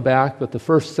did come back, but the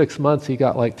first 6 months he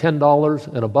got like $10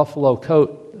 and a buffalo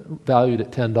coat valued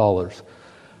at $10.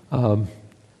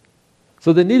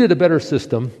 So they needed a better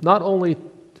system, not only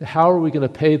how are we going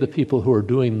to pay the people who are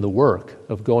doing the work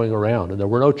of going around? And there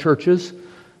were no churches.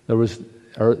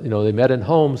 They met in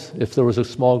homes. If there was a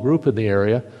small group in the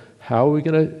area, how are we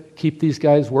going to keep these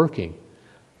guys working?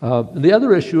 The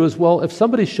other issue is, well, if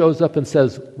somebody shows up and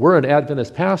says, "We're an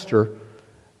Adventist pastor,"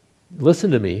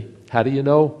 listen to me, how do you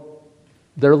know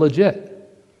they're legit?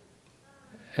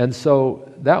 And so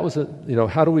that was,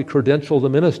 how do we credential the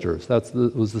ministers?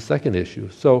 Was the second issue.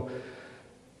 So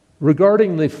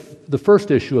regarding the first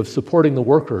issue of supporting the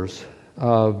workers,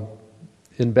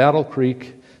 in Battle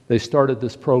Creek, they started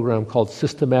this program called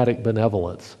Systematic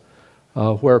Benevolence,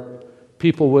 where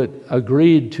people would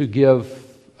agree to give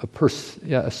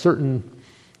a certain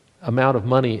amount of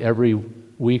money every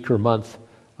week or month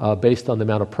based on the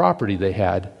amount of property they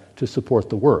had to support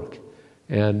the work.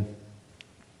 And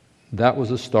that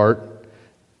was a start.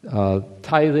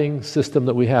 Tithing system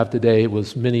that we have today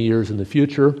was many years in the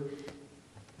future,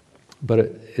 but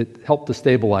it helped to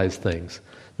stabilize things.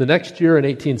 The next year, in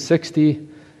 1860,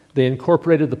 they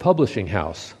incorporated the publishing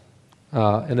house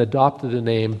and adopted the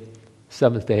name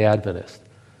Seventh-day Adventist.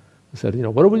 They said,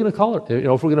 what are we going to call it?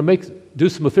 If we're going to do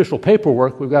some official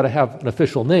paperwork, we've got to have an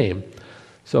official name.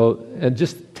 So, and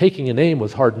just taking a name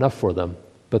was hard enough for them,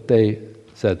 but they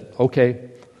said, okay,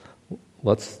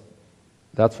 that's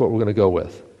what we're going to go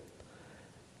with.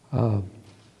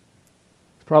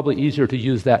 It's probably easier to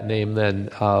use that name than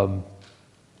trying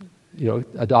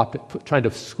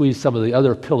to squeeze some of the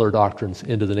other pillar doctrines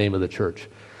into the name of the church.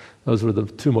 Those were the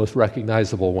two most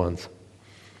recognizable ones.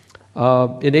 In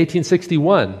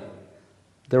 1861,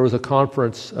 there was a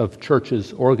conference of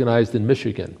churches organized in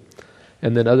Michigan,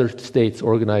 and then other states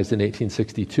organized in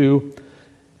 1862.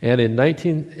 And in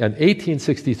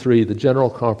 1863, the General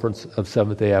Conference of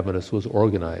Seventh-day Adventists was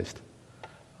organized.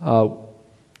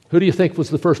 Who do you think was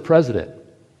the first president?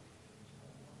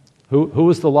 Who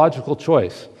was the logical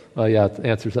choice? The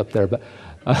answer's up there. But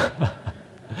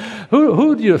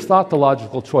who do you have thought the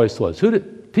logical choice was?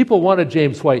 People wanted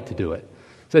James White to do it.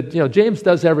 Said, James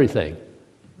does everything.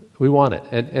 We want it.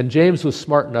 And James was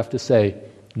smart enough to say,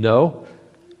 no,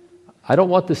 I don't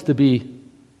want this to be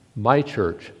my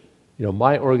church,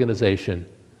 my organization,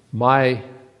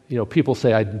 people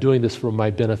say I'm doing this for my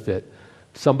benefit.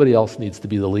 Somebody else needs to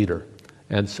be the leader.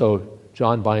 And so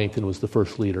John Byington was the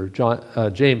first leader.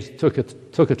 James took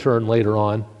a turn later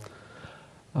on,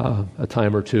 a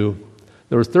time or two.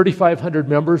 There was 3,500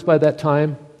 members by that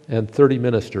time and 30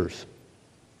 ministers.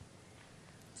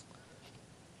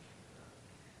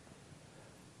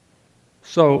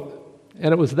 So,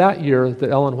 and it was that year that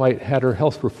Ellen White had her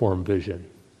health reform vision.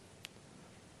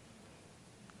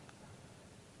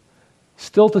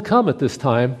 Still to come at this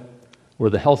time were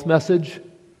the health message,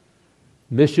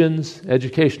 missions,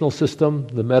 educational system,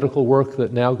 the medical work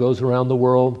that now goes around the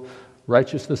world,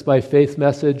 righteousness by faith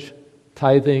message,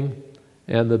 tithing,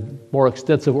 and the more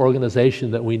extensive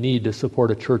organization that we need to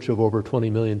support a church of over 20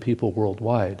 million people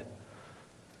worldwide.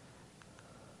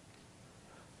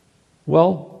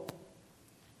 Well,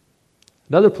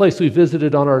 another place we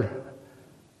visited on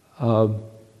our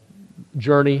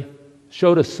journey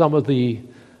showed us some of the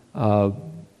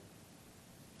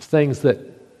things that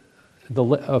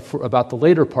about the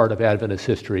later part of Adventist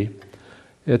history.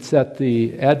 It's at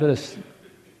the Adventist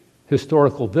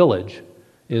Historical Village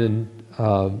in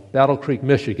Battle Creek,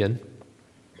 Michigan.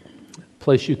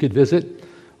 Place you could visit,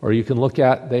 or you can look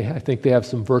at. I think they have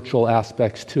some virtual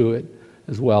aspects to it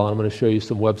as well. I'm going to show you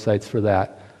some websites for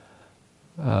that.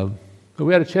 But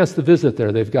we had a chance to visit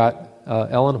there. They've got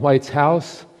Ellen White's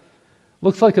house.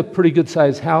 Looks like a pretty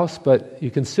good-sized house, but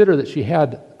you consider that she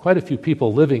had quite a few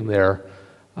people living there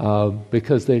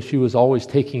because she was always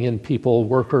taking in people,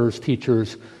 workers,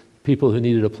 teachers, people who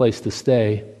needed a place to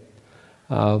stay.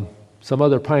 Some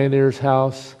other pioneer's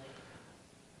house.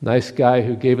 Nice guy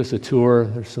who gave us a tour.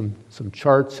 There's some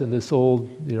charts in this old,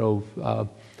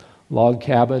 log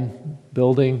cabin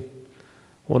building.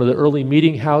 One of the early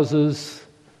meeting houses,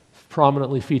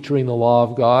 prominently featuring the law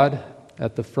of God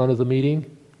at the front of the meeting.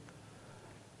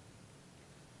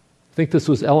 I think this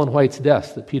was Ellen White's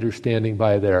desk that Peter's standing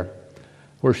by there,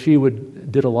 where she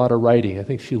did a lot of writing. I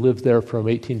think she lived there from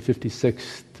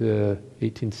 1856 to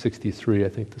 1863, I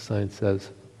think the sign says.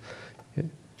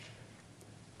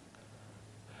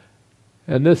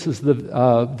 And this is the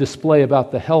display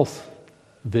about the health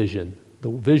vision, the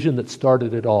vision that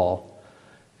started it all.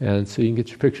 And so you can get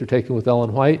your picture taken with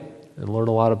Ellen White and learn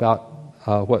a lot about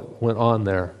what went on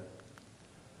there.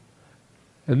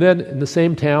 And then in the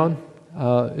same town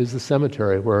is the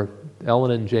cemetery where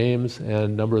Ellen and James and a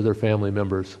number of their family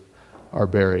members are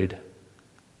buried.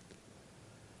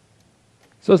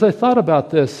 So as I thought about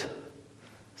this,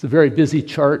 it's a very busy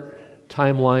chart,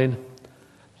 timeline.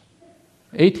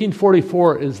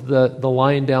 1844 is the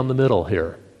line down the middle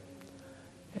here.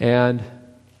 And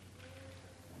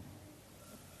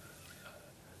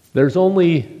there's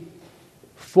only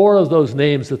 4 of those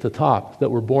names at the top that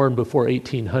were born before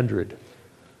 1800.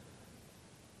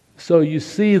 So you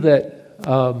see that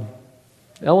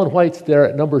Ellen White's there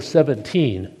at number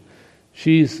 17.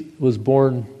 She was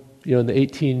born in the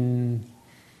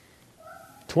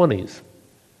 1820s.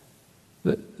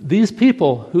 These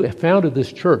people who founded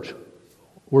this church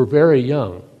were very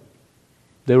young.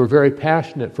 They were very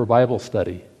passionate for Bible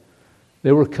study.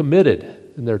 They were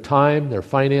committed in their time, their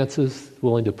finances,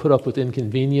 willing to put up with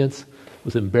inconvenience,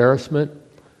 with embarrassment.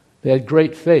 They had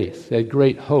great faith. They had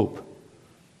great hope.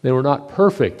 They were not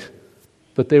perfect,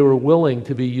 but they were willing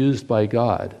to be used by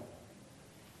God.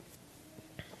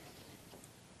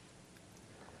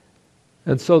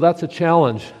 And so that's a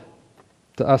challenge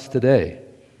to us today.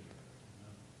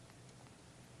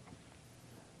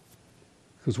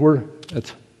 Because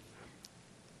it's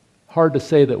hard to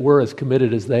say that we're as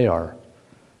committed as they are.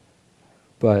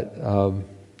 But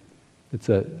it's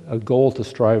a goal to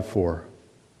strive for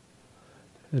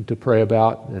and to pray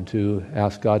about and to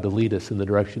ask God to lead us in the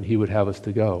direction He would have us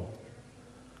to go.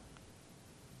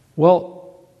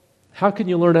 Well, how can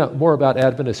you learn out more about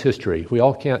Adventist history? We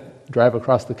all can't drive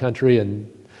across the country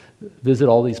and visit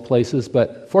all these places,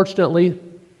 but fortunately,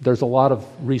 there's a lot of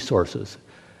resources.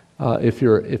 If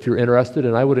you're interested,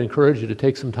 and I would encourage you to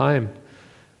take some time.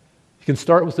 You can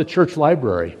start with the church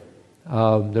library.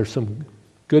 There's some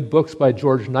good books by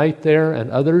George Knight there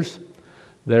and others.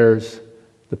 There's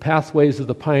the Pathways of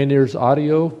the Pioneers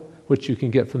audio, which you can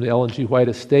get from the Ellen G. White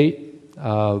Estate.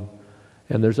 And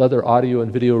there's other audio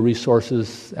and video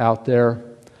resources out there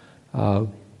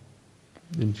and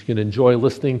you can enjoy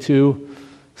listening to.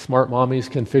 Smart mommies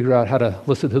can figure out how to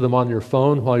listen to them on your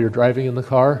phone while you're driving in the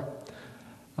car.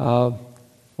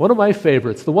 One of my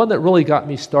favorites, the one that really got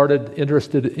me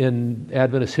interested in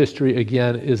Adventist history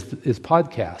again, is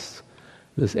podcasts.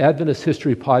 This Adventist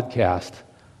history podcast,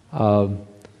 a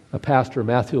pastor,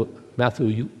 Matthew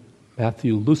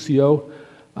Lucio,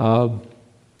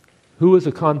 who was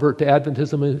a convert to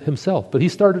Adventism himself. But he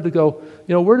started to go,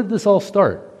 where did this all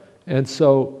start? And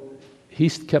so he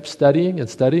kept studying,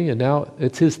 and now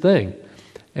it's his thing.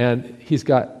 And he's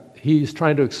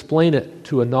trying to explain it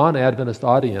to a non-Adventist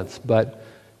audience, but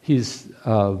he's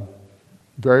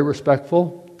very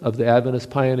respectful of the Adventist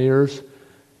pioneers,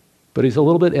 but he's a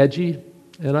little bit edgy,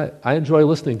 and I enjoy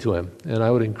listening to him, and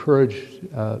I would encourage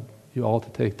you all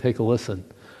to take a listen.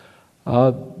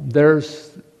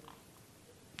 There's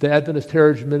the Adventist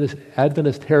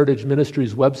Heritage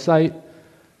Ministries website,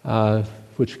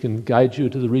 which can guide you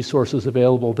to the resources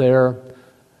available there.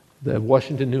 The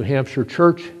Washington, New Hampshire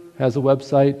Church has a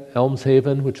website. Elms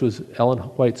Haven, which was Ellen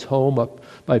White's home up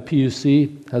by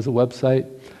PUC, has a website,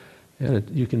 and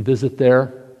you can visit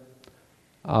there.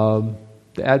 The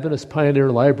Adventist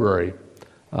Pioneer Library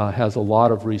has a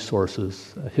lot of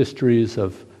resources, histories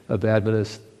of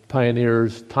Adventist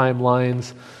pioneers,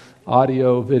 timelines,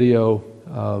 audio, video,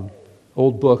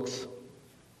 old books.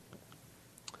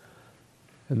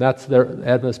 And that's their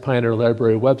Adventist Pioneer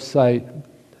Library website.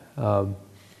 A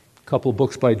couple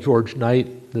books by George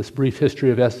Knight, This Brief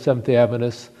History of Seventh-day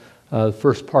Adventists, The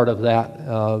first part of that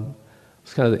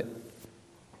was kind of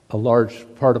a large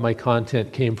part of my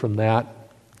content came from that.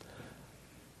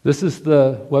 This is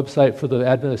the website for the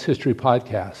Adventist History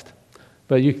Podcast.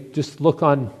 But you just look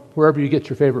on wherever you get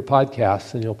your favorite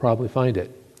podcasts and you'll probably find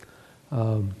it.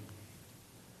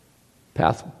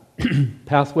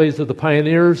 Pathways of the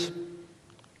Pioneers.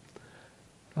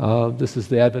 This is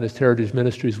the Adventist Heritage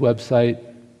Ministries website.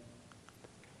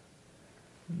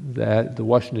 The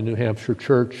Washington, New Hampshire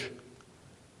Church,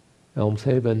 Elms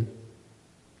Haven.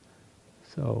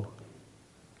 So,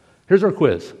 here's our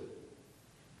quiz.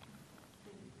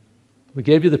 We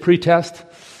gave you the pre-test,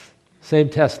 same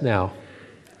test now.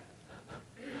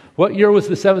 What year was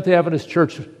the Seventh-day Adventist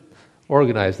Church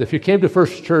organized? If you came to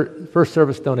first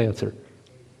service, don't answer.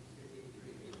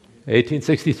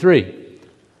 1863.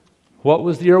 What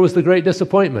was the year was the Great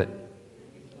Disappointment?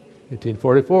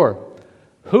 1844.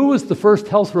 Who was the first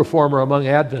health reformer among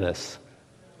Adventists?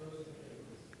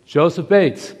 Joseph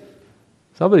Bates.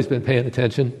 Somebody's been paying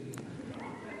attention.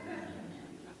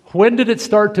 When did it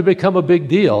start to become a big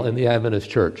deal in the Adventist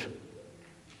Church?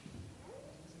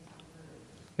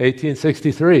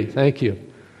 1863. Thank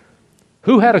you.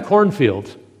 Who had a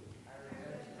cornfield?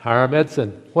 Hiram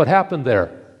Edson. What happened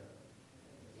there?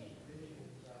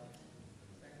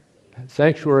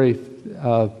 Sanctuary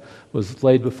was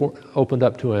laid before, opened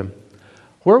up to him.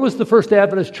 Where was the first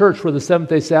Adventist church where the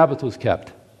seventh-day Sabbath was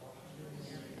kept?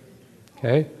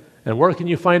 Okay. And where can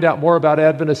you find out more about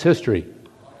Adventist history?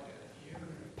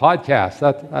 Podcasts.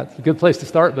 That's a good place to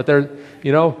start. But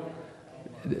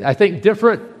I think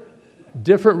different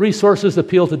resources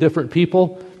appeal to different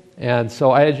people. And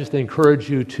so I just encourage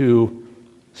you to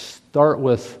start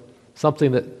with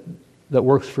something that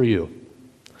works for you.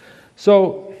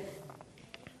 So,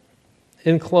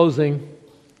 in closing,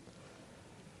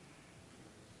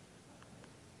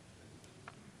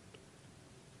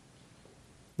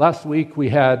 last week we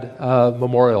had a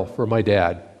memorial for my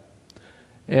dad.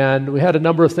 And we had a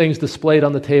number of things displayed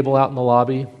on the table out in the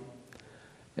lobby.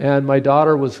 And my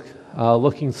daughter was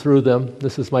looking through them.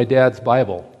 This is my dad's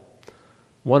Bible,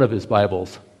 one of his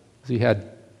Bibles. He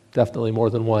had definitely more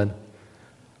than one.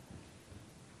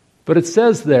 But it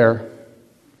says there,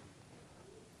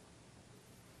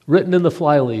 written in the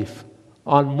flyleaf,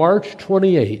 on March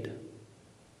 28,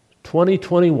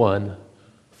 2021,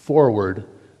 forward,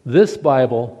 this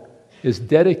Bible is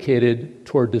dedicated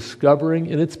toward discovering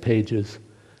in its pages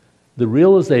the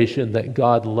realization that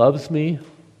God loves me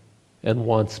and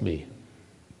wants me.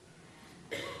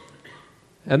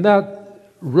 And that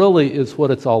really is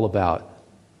what it's all about.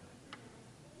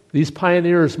 These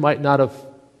pioneers might not have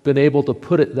been able to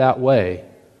put it that way,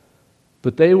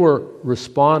 but they were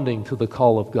responding to the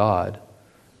call of God.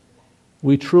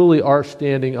 We truly are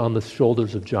standing on the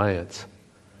shoulders of giants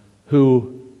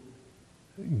who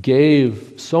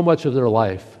gave so much of their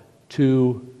life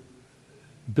to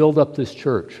build up this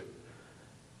church.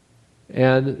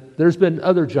 And there's been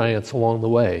other giants along the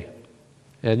way.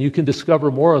 And you can discover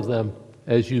more of them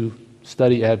as you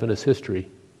study Adventist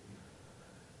history.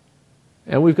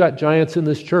 And we've got giants in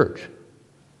this church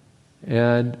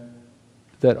and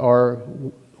that are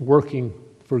working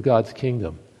for God's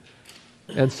kingdom.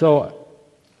 And so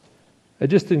I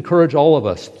just encourage all of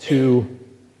us to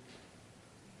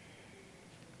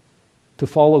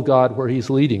follow God where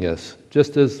He's leading us,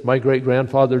 just as my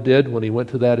great-grandfather did when he went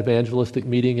to that evangelistic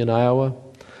meeting in Iowa,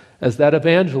 as that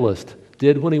evangelist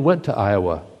did when he went to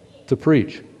Iowa to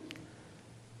preach.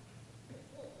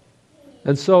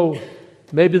 And so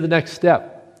maybe the next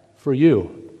step for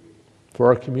you, for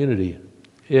our community,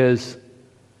 is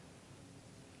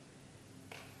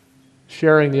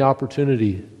sharing the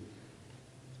opportunity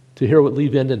to hear what Lee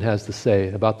Vinden has to say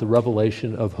about the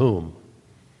revelation of whom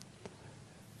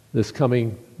this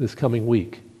coming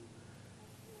week.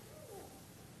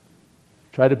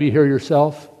 Try to be here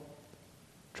yourself.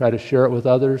 Try to share it with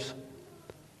others.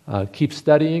 Keep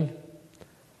studying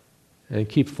and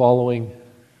keep following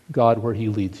God where He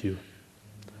leads you.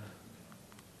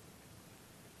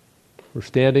 We're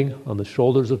standing on the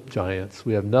shoulders of giants.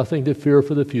 We have nothing to fear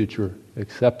for the future,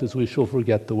 except as we shall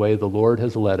forget the way the Lord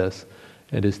has led us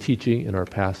and His teaching in our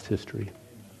past history.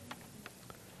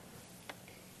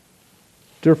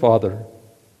 Dear Father,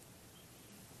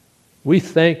 we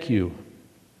thank You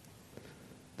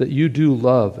that You do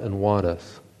love and want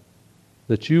us,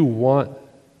 that You want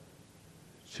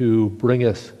to bring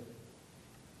us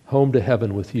home to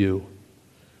heaven with You.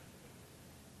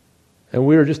 And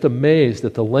we are just amazed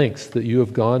at the lengths that You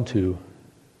have gone to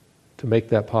make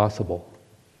that possible.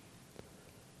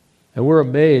 And we're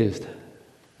amazed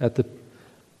at the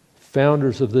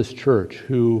founders of this church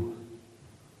who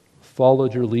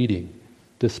followed Your leading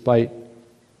despite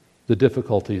the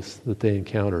difficulties that they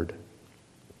encountered.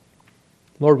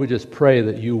 Lord, we just pray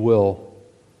that you will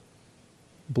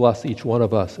bless each one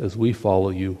of us as we follow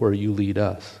you where you lead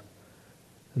us,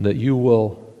 and that you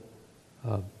will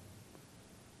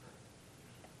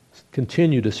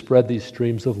continue to spread these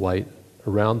streams of light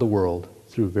around the world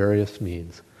through various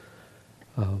means,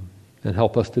 and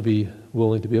help us to be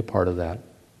willing to be a part of that.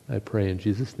 I pray in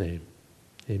Jesus' name.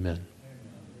 Amen.